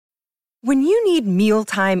When you need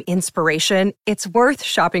mealtime inspiration, it's worth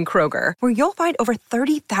shopping Kroger, where you'll find over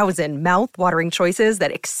 30,000 mouth-watering choices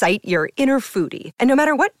that excite your inner foodie. And no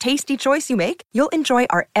matter what tasty choice you make, you'll enjoy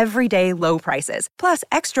our everyday low prices, plus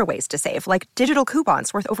extra ways to save, like digital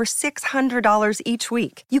coupons worth over $600 each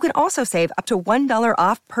week. You can also save up to $1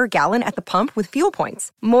 off per gallon at the pump with fuel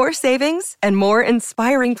points. More savings and more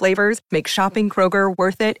inspiring flavors make shopping Kroger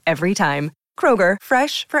worth it every time. Kroger,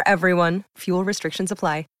 fresh for everyone. Fuel restrictions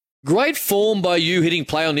apply. Great form by you hitting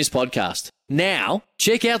play on this podcast. Now,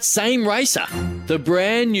 check out Same Racer, the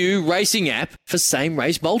brand new racing app for same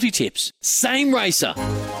race multi-tips. Same Racer.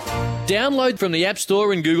 Download from the App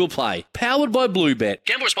Store and Google Play. Powered by Bluebet.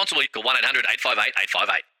 Gamble responsibly. Call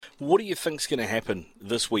 1-800-858-858. What do you think's going to happen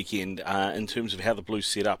this weekend in terms of how the Blues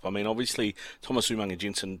set up? I mean, obviously, Thomas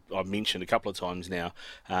Umaga-Jensen, I've mentioned a couple of times now,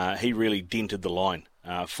 he really dented the line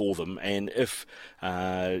for them. And if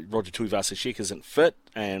Roger Tuivasa-Sheck isn't fit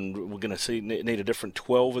and we're going to need a different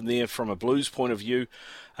 12 in there from a Blues point of view,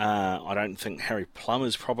 I don't think Harry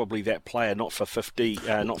Plummer's probably that player, not for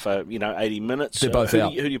 80 minutes. They're both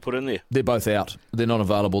out. Who do you put in there? They're both out. They're not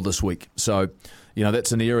available this week. So,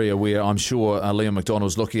 that's an area where I'm sure Liam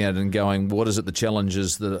McDonald's looking at it and going, what is it the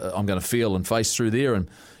challenges that I'm going to feel and face through there? And,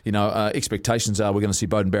 expectations are we're going to see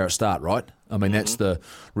Beauden Barrett start, right? I mean, that's the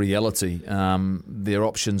reality. Their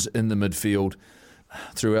options in the midfield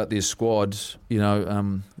throughout their squad,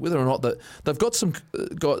 whether or not that they've got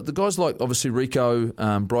the guys like obviously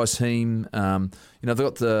Rico, Bryce Heem, they've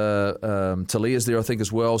got the Talia's there I think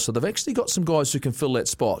as well. So they've actually got some guys who can fill that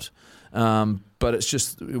spot. But it's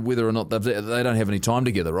just whether or not they don't have any time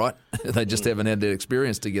together, right? They just haven't had that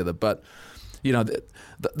experience together. But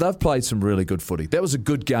they've played some really good footy. That was a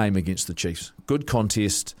good game against the Chiefs. Good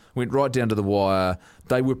contest. Went right down to the wire.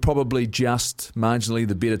 They were probably just marginally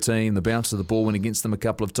the better team. The bounce of the ball went against them a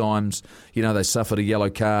couple of times. They suffered a yellow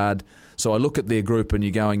card. So I look at their group and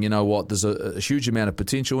you're going, you know what, there's a huge amount of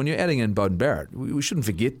potential. And you're adding in Beauden Barrett. We shouldn't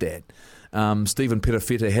forget that. Stephen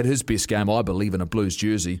Perofeta had his best game, I believe, in a Blues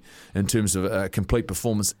jersey in terms of a complete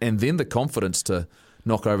performance and then the confidence to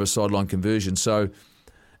knock over a sideline conversion. So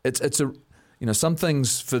it's a... some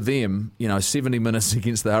things for them, 70 minutes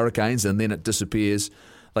against the Hurricanes and then it disappears.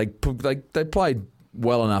 They played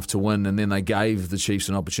well enough to win and then they gave the Chiefs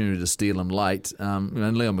an opportunity to steal them late.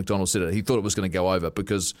 And Leon McDonald said it. He thought it was going to go over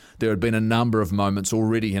because there had been a number of moments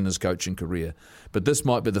already in his coaching career. But this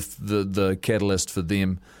might be the catalyst for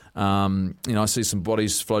them. I see some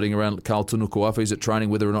bodies floating around. Carl Tunukuafi's at training,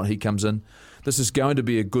 whether or not he comes in. This is going to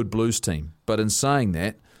be a good Blues team. But in saying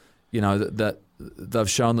that, that they've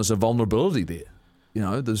shown there's a vulnerability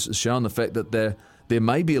there. There's shown the fact that they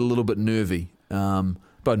may be a little bit nervy.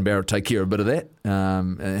 Beauden Barrett take care of a bit of that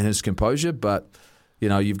and his composure, but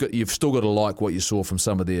you've still got to like what you saw from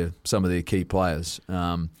some of their key players.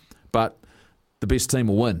 But the best team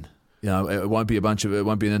will win. It won't be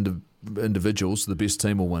individuals. The best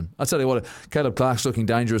team will win. I tell you what, Caleb Clark's looking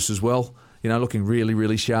dangerous as well. Looking really,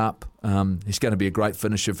 really sharp. He's going to be a great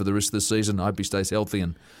finisher for the rest of the season. I hope he stays healthy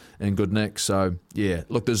and good nick. So yeah,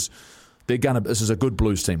 look, this is a good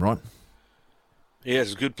Blues team, right? Yeah,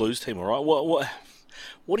 it's a good Blues team, all right.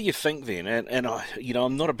 What do you think then? And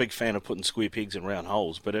I'm not a big fan of putting square pegs in round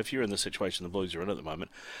holes, but if you're in the situation the Blues are in at the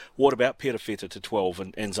moment, what about Perofeta to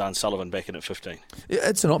 12 and Zahn Sullivan back in at 15? Yeah,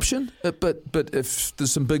 it's an option, but if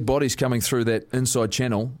there's some big bodies coming through that inside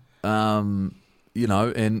channel, and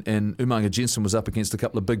Umaga-Jensen was up against a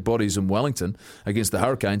couple of big bodies in Wellington against the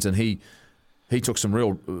Hurricanes, and he took some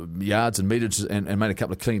real yards and metres and made a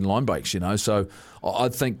couple of clean line breaks, So I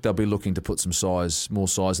think they'll be looking to put some more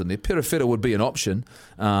size in there. Perofeta would be an option,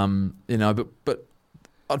 but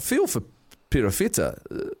I'd feel for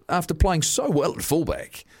Perofeta after playing so well at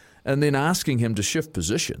fullback and then asking him to shift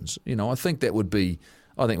positions. I think that would be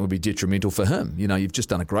detrimental for him. You've just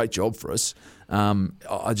done a great job for us.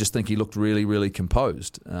 I just think he looked really, really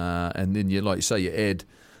composed. And then you add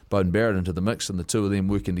Beauden Barrett into the mix and the two of them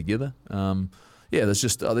working together. I think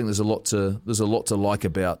there's a lot to like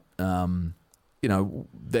about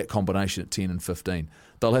that combination at 10 and 15.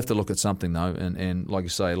 They'll have to look at something though, and like I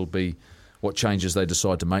say, it'll be what changes they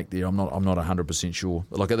decide to make there. I'm not 100% sure.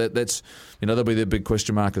 Like that's that'll be their big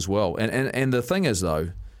question mark as well. And the thing is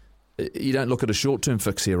though, you don't look at a short-term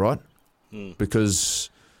fix here, right? Because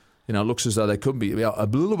it looks as though they could be a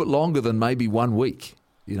little bit longer than maybe 1 week.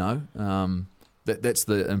 That's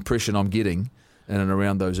the impression I'm getting in and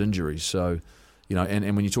around those injuries. So,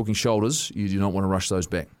 and when you're talking shoulders, you do not want to rush those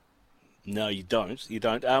back. No, you don't.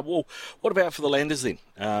 Well, what about for the Landers then?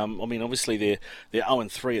 Obviously they're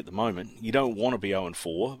 0-3 at the moment. You don't want to be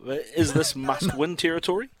 0-4. Is this must-win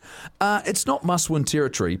territory? It's not must-win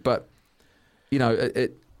territory, but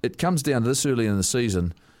it comes down to this early in the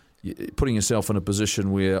season, putting yourself in a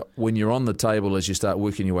position where when you're on the table as you start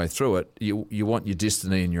working your way through it, you want your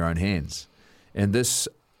destiny in your own hands. And this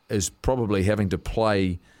is probably having to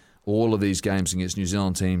play all of these games against New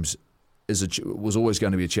Zealand teams was always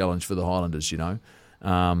going to be a challenge for the Highlanders,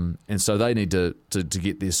 and so they need to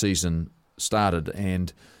get their season started,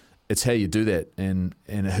 and it's how you do that and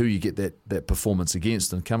who you get that performance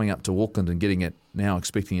against. And coming up to Auckland and getting it now,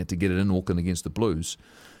 expecting it to get it in Auckland against the Blues,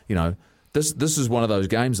 this is one of those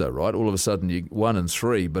games though, right? All of a sudden you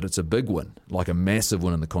 1-3, but it's a big win, like a massive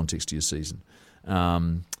win in the context of your season.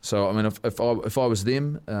 So I mean, if I was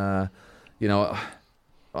them, I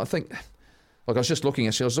think. Like I was looking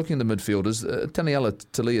at the midfielders. Taniela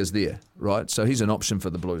Talia's there, right? So he's an option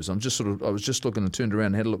for the Blues. I was just looking and turned around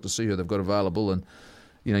and had a look to see who they've got available, and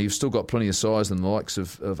you've still got plenty of size and the likes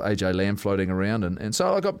of AJ Lamb floating around, and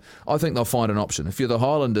so I think they'll find an option. If you're the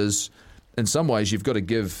Highlanders, in some ways you've got to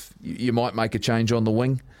give. You might make a change on the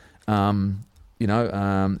wing, and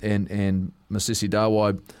Masisi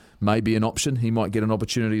Dawai may be an option. He might get an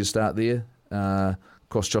opportunity to start there.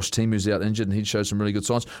 Of course, Josh Timu's out injured, and he showed some really good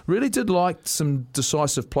signs. Really did like some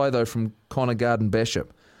decisive play, though, from Connor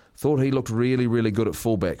Garden-Bishop. Thought he looked really, really good at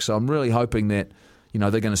fullback. So I'm really hoping that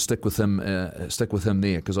they're going to stick with him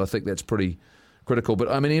there, because I think that's pretty critical. But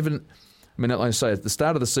like I say, at the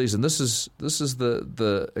start of the season, this is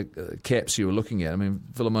the caps you were looking at. I mean,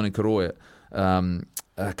 Filamoni Koroia,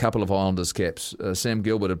 a couple of Highlanders caps. Sam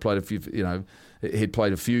Gilbert had played a few. He'd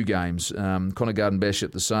played a few games. Connor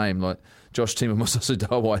Garden-Bishop the same. Like Josh Timu and Masisi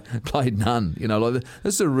Dawai played none.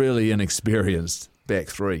 This is a really inexperienced back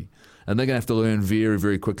three, and they're going to have to learn very,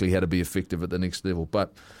 very quickly how to be effective at the next level.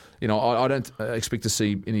 But I don't expect to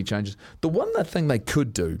see any changes. The one thing they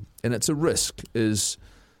could do, and it's a risk, is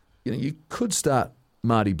you could start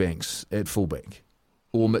Marty Banks at fullback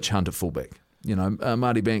or Mitch Hunt at fullback.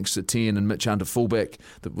 Marty Banks at 10 and Mitch Hunt at fullback.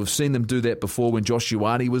 We've seen them do that before when Josh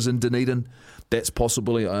Ioane was in Dunedin. That's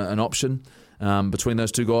possibly an option between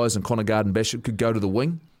those two guys, and Connor Garden-Bishop could go to the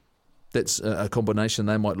wing. That's a combination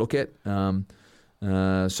they might look at. So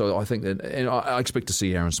I think that, and I expect to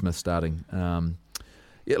see Aaron Smith starting.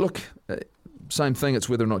 Same thing. It's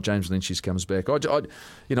whether or not James Lynch's comes back. Like I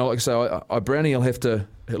say, Brownie will have to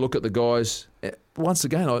look at the guys. Once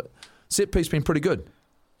again, set piece been pretty good.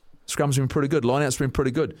 Scrum's been pretty good. Lineout's been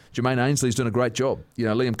pretty good. Jermaine Ainsley's doing a great job.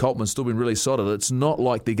 Liam Coltman's still been really solid. It's not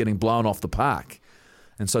like they're getting blown off the park.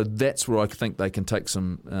 And so that's where I think they can take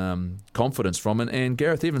some confidence from. And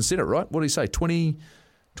Gareth Evans said it, right? What did he say?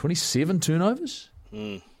 27 turnovers?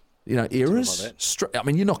 Errors?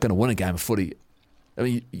 Like you're not going to win a game of footy. I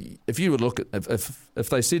mean, if you would look at, if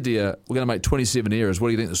they said to you, we're going to make 27 errors, what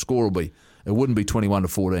do you think the score will be? It wouldn't be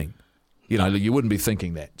 21-14. You wouldn't be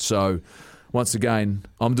thinking that. So once again,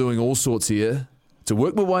 I'm doing all sorts here to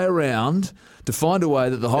work my way around to find a way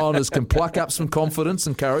that the Highlanders can pluck up some confidence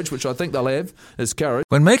and courage, which I think they'll have as courage.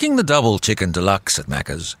 When making the double chicken deluxe at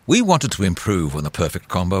Macca's, we wanted to improve on the perfect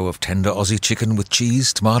combo of tender Aussie chicken with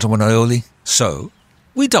cheese, tomato and aioli. So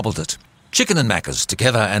we doubled it. Chicken and Macca's,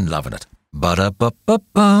 together and loving it.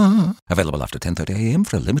 Ba-da-ba-ba-ba. Available after 10:30 a.m.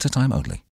 for a limited time only.